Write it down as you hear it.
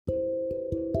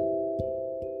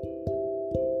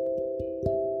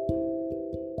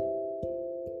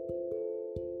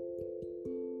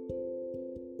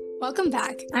Welcome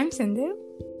back. I'm Sindhu.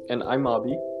 And I'm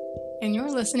Abhi. And you're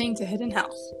listening to Hidden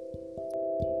Health.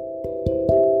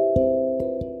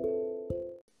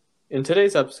 In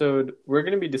today's episode, we're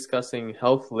going to be discussing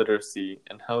health literacy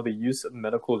and how the use of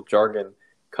medical jargon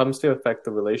comes to affect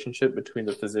the relationship between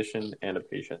the physician and a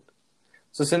patient.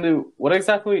 So Sindhu, what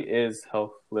exactly is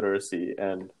health literacy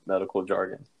and medical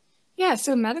jargon? Yeah,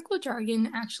 so medical jargon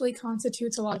actually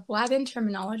constitutes a lot of Latin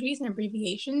terminologies and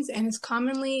abbreviations and is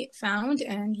commonly found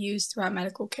and used throughout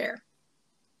medical care.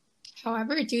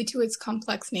 However, due to its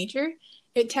complex nature,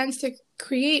 it tends to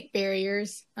create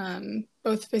barriers,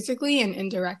 both physically and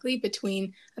indirectly,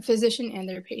 between a physician and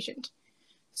their patient.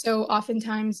 So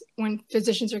oftentimes when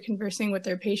physicians are conversing with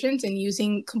their patients and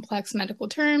using complex medical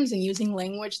terms and using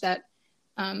language that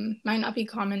might not be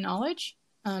common knowledge,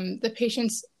 the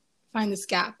patients find this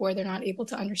gap where they're not able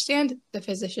to understand the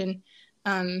physician.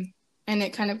 And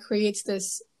it kind of creates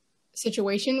this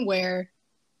situation where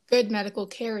good medical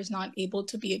care is not able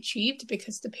to be achieved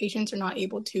because the patients are not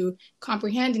able to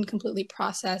comprehend and completely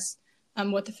process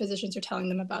what the physicians are telling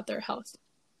them about their health.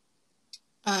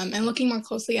 And looking more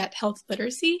closely at health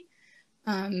literacy,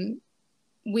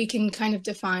 we can kind of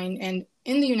define, and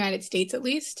in the United States at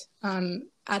least,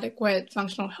 adequate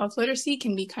functional health literacy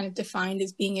can be kind of defined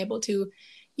as being able to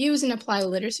use and apply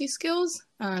literacy skills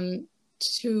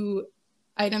to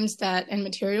items and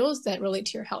materials that relate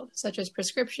to your health, such as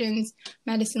prescriptions,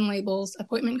 medicine labels,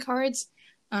 appointment cards,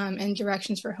 and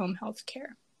directions for home health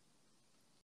care.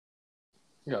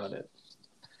 Got it.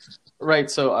 Right,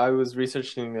 so I was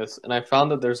researching this and I found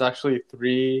that there's actually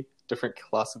 3 different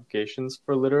classifications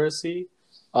for literacy.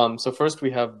 So first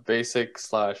we have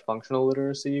basic/functional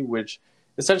literacy, which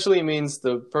essentially means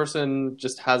the person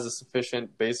just has a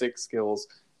sufficient basic skills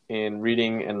in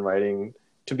reading and writing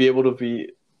to be able to be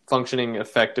functioning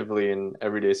effectively in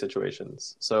everyday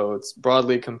situations. So it's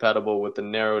broadly compatible with the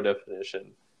narrow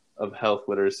definition of health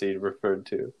literacy referred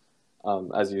to,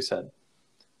 as you said.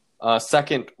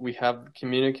 Second, we have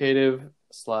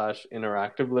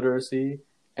communicative/interactive literacy,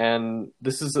 and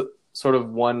this is sort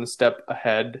of one step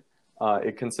ahead.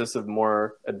 It consists of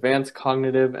more advanced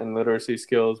cognitive and literacy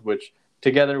skills, which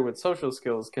together with social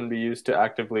skills can be used to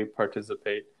actively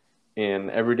participate in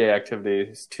everyday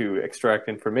activities to extract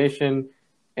information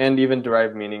and even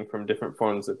derive meaning from different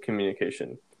forms of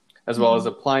communication, as well as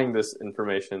applying this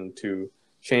information to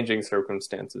changing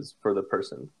circumstances for the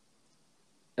person.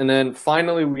 And then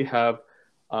finally, we have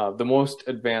the most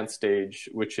advanced stage,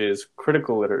 which is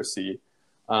critical literacy.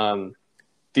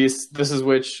 This is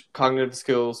which cognitive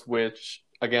skills, which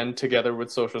again, together with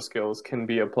social skills, can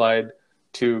be applied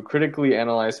to critically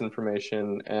analyze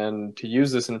information and to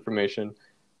use this information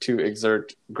to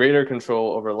exert greater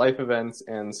control over life events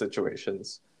and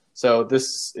situations. So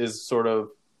this is sort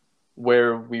of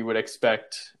where we would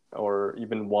expect or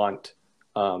even want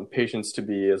patients to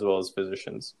be, as well as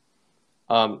physicians.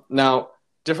 Now,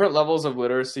 different levels of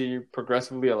literacy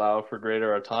progressively allow for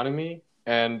greater autonomy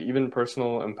and even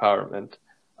personal empowerment.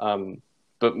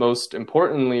 But most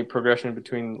importantly, progression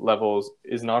between levels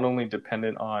is not only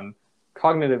dependent on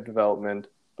cognitive development,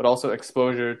 but also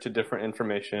exposure to different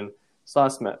information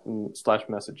slash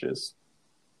messages.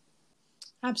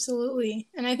 Absolutely.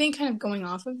 And I think kind of going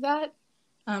off of that,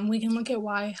 we can look at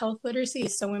why health literacy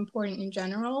is so important in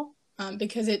general,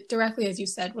 because it directly, as you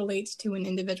said, relates to an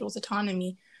individual's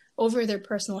autonomy over their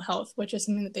personal health, which is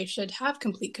something that they should have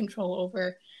complete control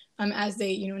over as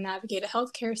they, navigate a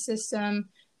healthcare system,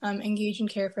 engage in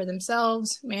care for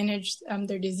themselves, manage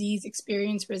their disease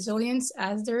experience resilience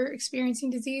as they're experiencing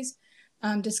disease,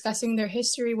 discussing their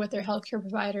history with their healthcare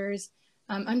providers,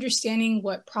 understanding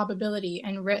what probability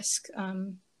and risk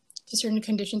to certain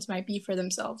conditions might be for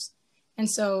themselves. And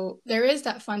so there is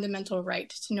that fundamental right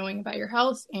to knowing about your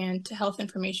health and to health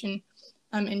information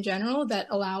in general that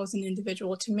allows an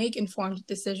individual to make informed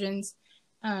decisions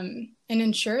and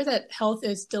ensure that health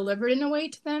is delivered in a way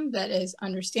to them that is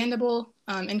understandable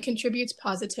and contributes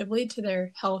positively to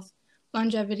their health,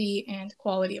 longevity, and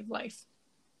quality of life.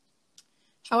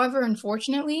 However,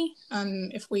 unfortunately,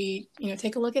 if we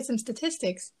take a look at some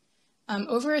statistics,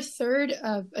 over a third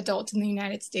of adults in the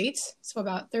United States, so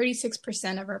about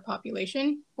 36% of our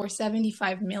population, or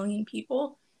 75 million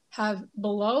people, have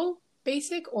below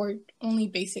basic or only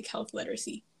basic health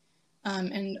literacy.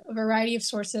 And a variety of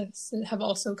sources have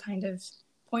also kind of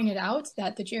pointed out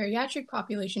that the geriatric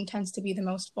population tends to be the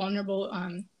most vulnerable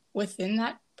within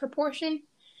that proportion,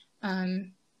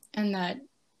 and that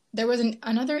there was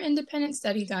another independent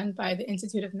study done by the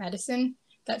Institute of Medicine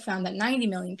that found that 90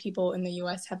 million people in the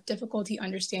US have difficulty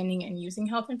understanding and using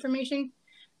health information.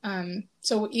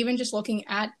 So even just looking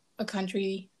at a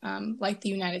country like the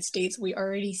United States, we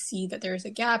already see that there is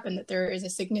a gap and that there is a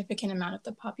significant amount of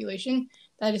the population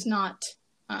that is not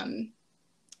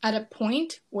at a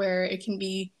point where it can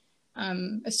be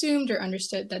assumed or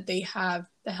understood that they have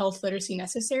the health literacy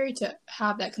necessary to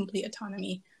have that complete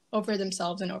autonomy over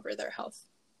themselves and over their health.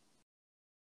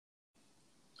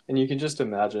 And you can just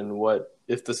imagine what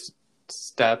if the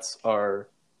stats are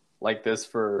like this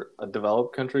for a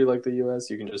developed country like the US,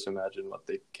 you can just imagine what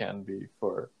they can be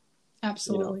for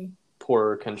absolutely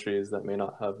poorer countries that may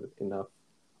not have enough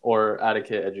or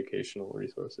adequate educational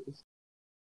resources.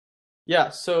 Yeah,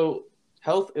 so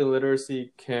health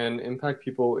illiteracy can impact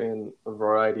people in a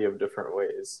variety of different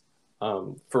ways.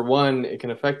 For one, it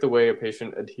can affect the way a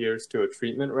patient adheres to a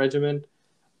treatment regimen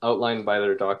outlined by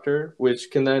their doctor, which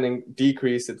can then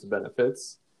decrease its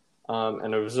benefits.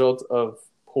 And a result of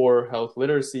poor health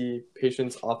literacy,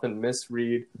 patients often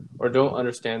misread or don't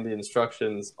understand the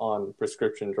instructions on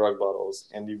prescription drug bottles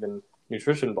and even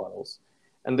nutrition bottles,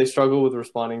 and they struggle with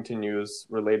responding to news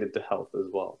related to health as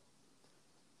well.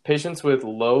 Patients with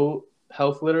low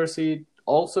health literacy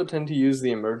also tend to use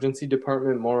the emergency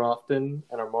department more often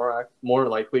and are more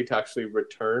likely to actually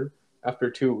return after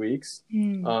 2 weeks.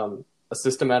 A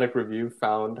systematic review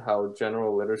found how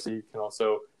general literacy can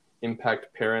also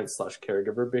impact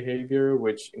parent/caregiver behavior,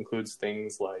 which includes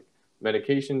things like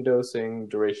medication dosing,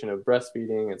 duration of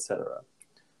breastfeeding, etc.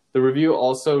 The review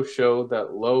also showed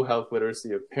that low health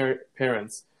literacy of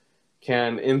parents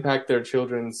can impact their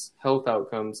children's health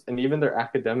outcomes and even their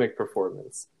academic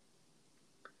performance.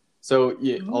 So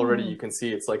already you can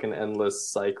see it's like an endless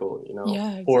cycle, Yeah,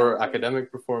 exactly. Poor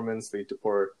academic performance lead to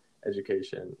poor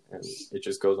education, and it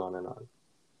just goes on and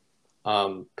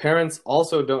on. Parents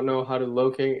also don't know how to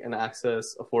locate and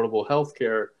access affordable health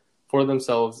care for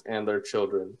themselves and their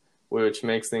children, which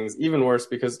makes things even worse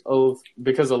because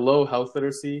a low health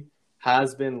literacy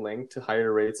has been linked to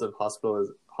higher rates of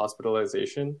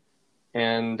hospitalization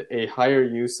and a higher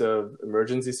use of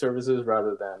emergency services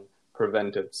rather than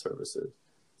preventive services.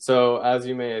 So as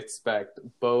you may expect,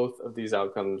 both of these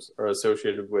outcomes are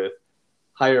associated with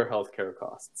higher healthcare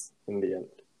costs in the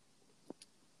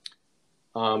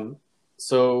end.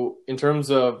 So in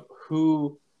terms of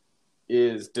who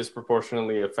is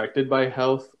disproportionately affected by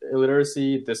health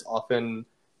illiteracy, this often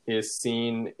is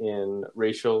seen in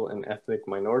racial and ethnic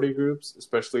minority groups,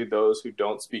 especially those who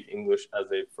don't speak English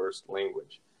as a first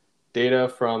language. Data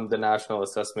from the National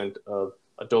Assessment of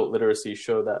Adult Literacy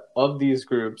show that of these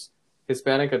groups,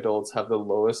 Hispanic adults have the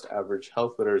lowest average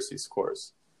health literacy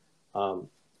scores.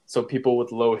 So people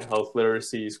with low health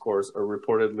literacy scores are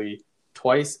reportedly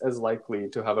twice as likely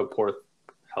to have a poor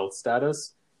health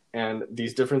status. And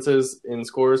these differences in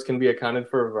scores can be accounted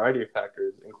for a variety of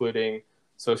factors, including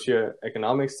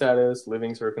socioeconomic status,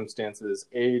 living circumstances,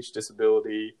 age,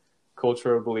 disability,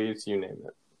 cultural beliefs, you name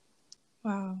it.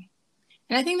 Wow.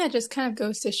 And I think that just kind of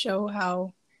goes to show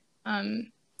how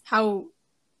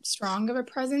strong of a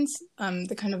presence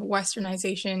the kind of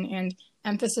westernization and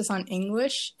emphasis on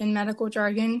English in medical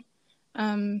jargon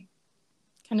kind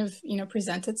of,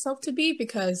 presents itself to be,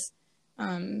 because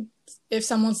if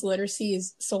someone's literacy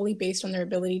is solely based on their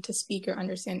ability to speak or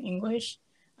understand English,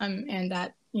 and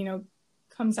that,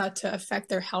 comes out to affect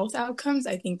their health outcomes,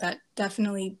 I think that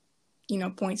definitely,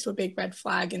 points to a big red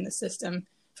flag in the system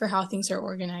for how things are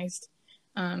organized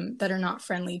that are not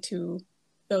friendly to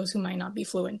those who might not be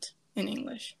fluent in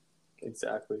English.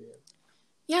 Exactly.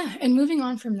 Yeah, and moving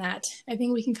on from that, I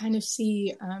think we can kind of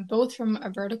see both from a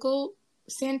vertical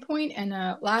standpoint and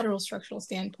a lateral structural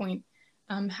standpoint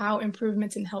how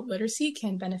improvements in health literacy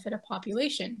can benefit a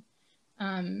population.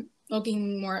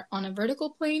 Looking more on a vertical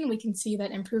plane, we can see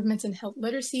that improvements in health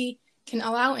literacy can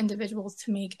allow individuals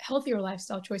to make healthier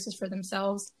lifestyle choices for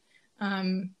themselves,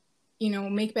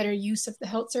 make better use of the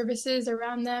health services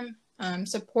around them,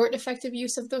 support effective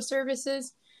use of those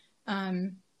services,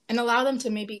 and allow them to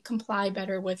maybe comply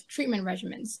better with treatment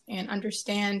regimens and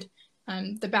understand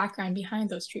the background behind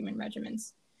those treatment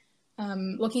regimens.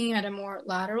 Looking at a more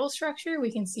lateral structure,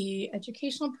 we can see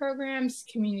educational programs,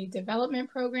 community development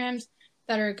programs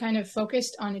that are kind of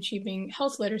focused on achieving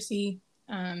health literacy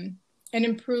and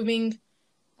improving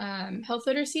health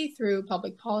literacy through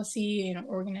public policy,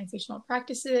 organizational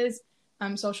practices,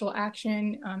 social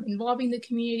action involving the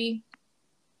community.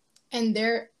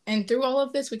 And through all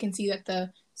of this, we can see that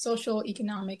the social,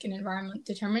 economic, and environmental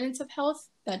determinants of health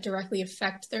that directly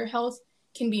affect their health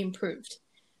can be improved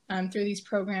through these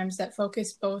programs that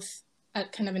focus both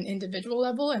at kind of an individual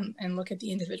level and look at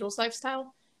the individual's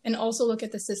lifestyle, and also look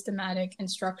at the systematic and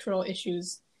structural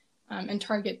issues and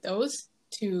target those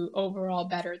to overall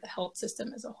better the health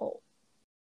system as a whole.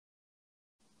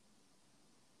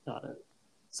 Got it.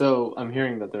 So I'm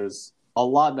hearing that there's a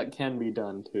lot that can be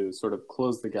done to sort of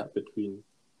close the gap between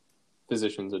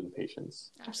physicians and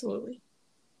patients. Absolutely.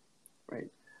 Right.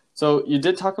 So you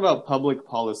did talk about public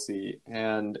policy,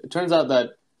 and it turns out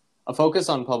that a focus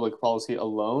on public policy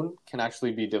alone can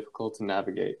actually be difficult to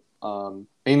navigate,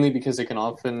 mainly because it can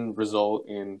often result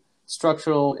in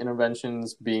structural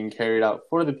interventions being carried out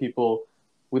for the people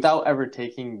without ever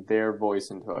taking their voice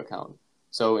into account.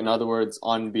 So, in other words,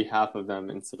 on behalf of them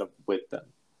instead of with them.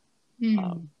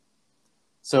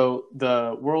 So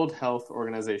the World Health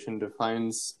Organization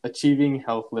defines achieving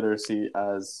health literacy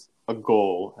as a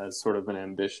goal, as sort of an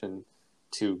ambition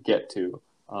to get to.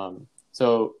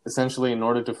 So essentially, in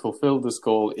order to fulfill this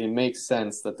goal, it makes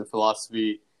sense that the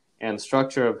philosophy and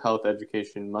structure of health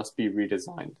education must be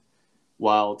redesigned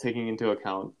while taking into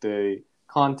account the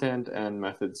content and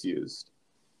methods used.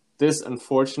 This,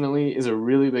 unfortunately, is a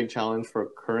really big challenge for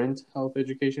current health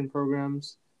education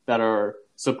programs that are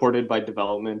supported by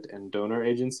development and donor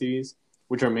agencies,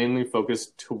 which are mainly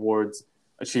focused towards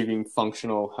achieving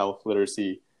functional health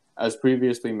literacy, as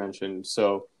previously mentioned.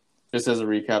 So just as a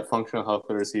recap, functional health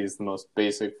literacy is the most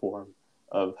basic form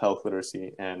of health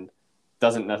literacy and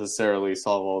doesn't necessarily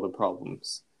solve all the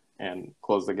problems and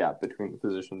close the gap between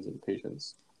physicians and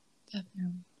patients.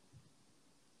 Definitely.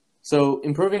 So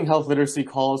improving health literacy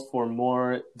calls for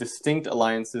more distinct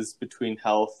alliances between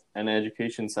health and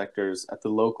education sectors at the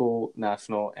local,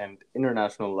 national, and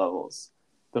international levels.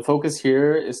 The focus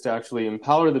here is to actually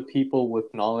empower the people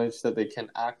with knowledge that they can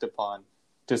act upon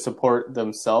to support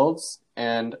themselves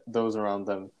and those around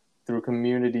them through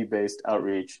community-based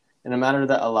outreach in a manner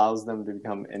that allows them to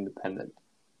become independent.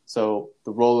 So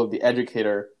the role of the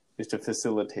educator is to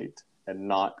facilitate and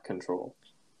not control.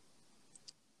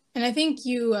 And I think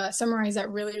you summarized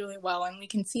that really, really well. And we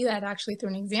can see that actually through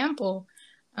an example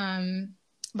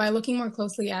by looking more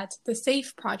closely at the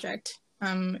SAFE project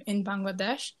in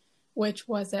Bangladesh, which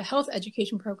was a health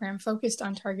education program focused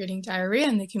on targeting diarrhea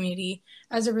in the community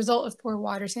as a result of poor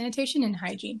water sanitation and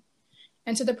hygiene.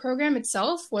 And so the program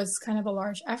itself was kind of a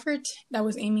large effort that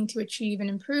was aiming to achieve and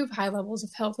improve high levels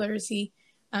of health literacy.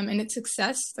 And its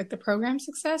success, like the program's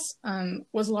success,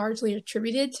 was largely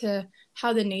attributed to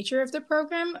how the nature of the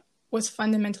program was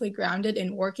fundamentally grounded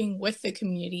in working with the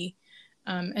community,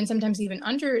 and sometimes even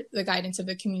under the guidance of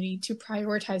the community to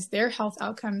prioritize their health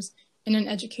outcomes in an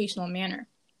educational manner.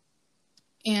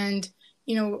 And,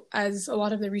 you know, as a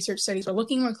lot of the research studies were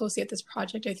looking more closely at this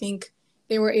project, I think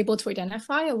they were able to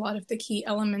identify a lot of the key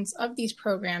elements of these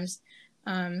programs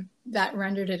that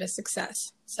rendered it a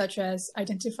success, such as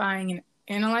identifying and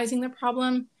analyzing the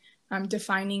problem,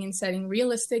 defining and setting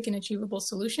realistic and achievable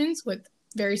solutions with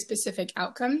very specific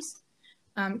outcomes,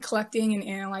 collecting and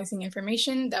analyzing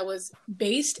information that was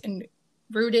based and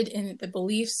rooted in the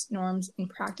beliefs, norms, and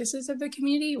practices of the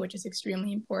community, which is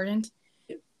extremely important,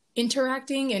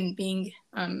 interacting and being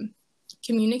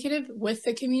communicative with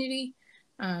the community,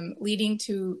 leading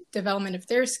to development of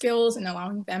their skills and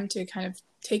allowing them to kind of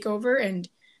take over and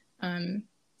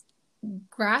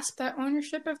grasp that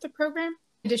ownership of the program,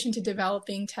 in addition to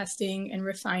developing, testing, and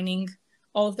refining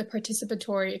all of the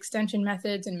participatory extension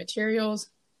methods and materials.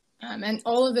 And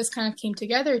all of this kind of came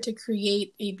together to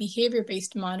create a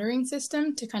behavior-based monitoring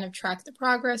system to kind of track the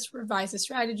progress, revise the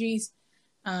strategies,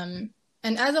 and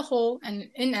as a whole, and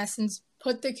in essence,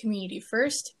 put the community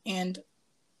first and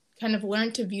kind of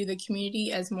learn to view the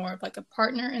community as more of like a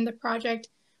partner in the project,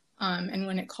 and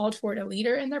when it called for it, a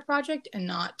leader in their project and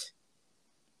not,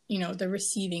 you know, the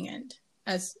receiving end,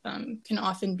 as can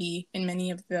often be in many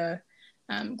of the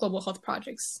global health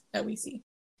projects that we see.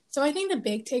 So I think the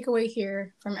big takeaway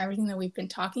here from everything that we've been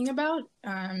talking about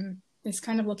is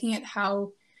kind of looking at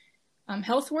how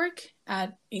health work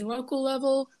at a local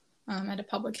level, at a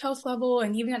public health level,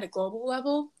 and even at a global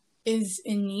level is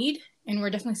in need. And we're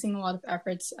definitely seeing a lot of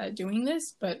efforts at doing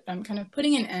this, but kind of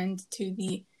putting an end to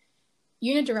the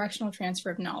unidirectional transfer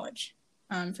of knowledge.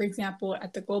 For example,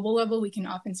 at the global level, we can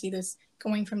often see this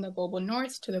going from the global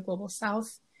north to the global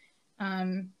south.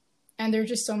 And there are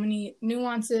just so many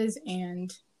nuances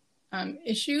and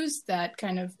issues that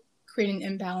kind of create an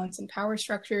imbalance in power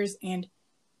structures and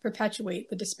perpetuate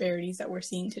the disparities that we're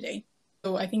seeing today.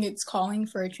 So I think it's calling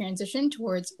for a transition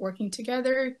towards working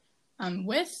together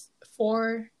with,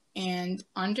 for, and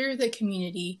under the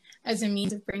community as a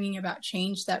means of bringing about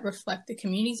change that reflect the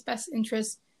community's best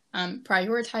interests,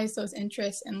 prioritize those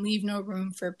interests, and leave no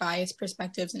room for biased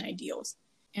perspectives and ideals.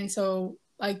 And so,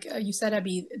 like you said,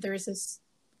 Abby, there is this,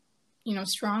 you know,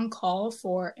 strong call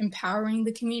for empowering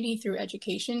the community through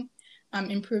education,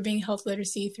 improving health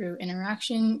literacy through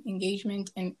interaction,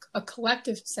 engagement, and a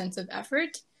collective sense of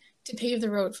effort to pave the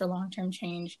road for long-term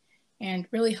change. and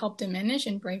really help diminish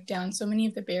and break down so many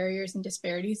of the barriers and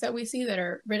disparities that we see that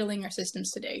are riddling our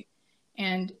systems today.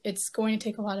 And it's going to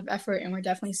take a lot of effort, and we're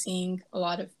definitely seeing a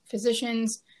lot of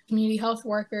physicians, community health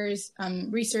workers,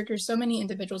 researchers, so many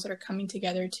individuals that are coming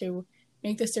together to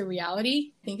make this a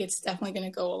reality. I think it's definitely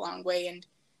going to go a long way, and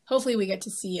hopefully we get to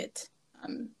see it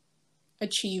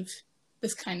achieve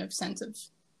this kind of sense of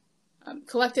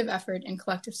collective effort and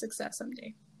collective success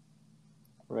someday.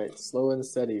 Right. Slow and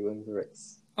steady wins the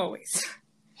race. Always.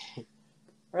 All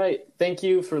right. Thank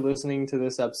you for listening to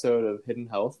this episode of Hidden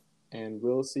Health, and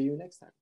we'll see you next time.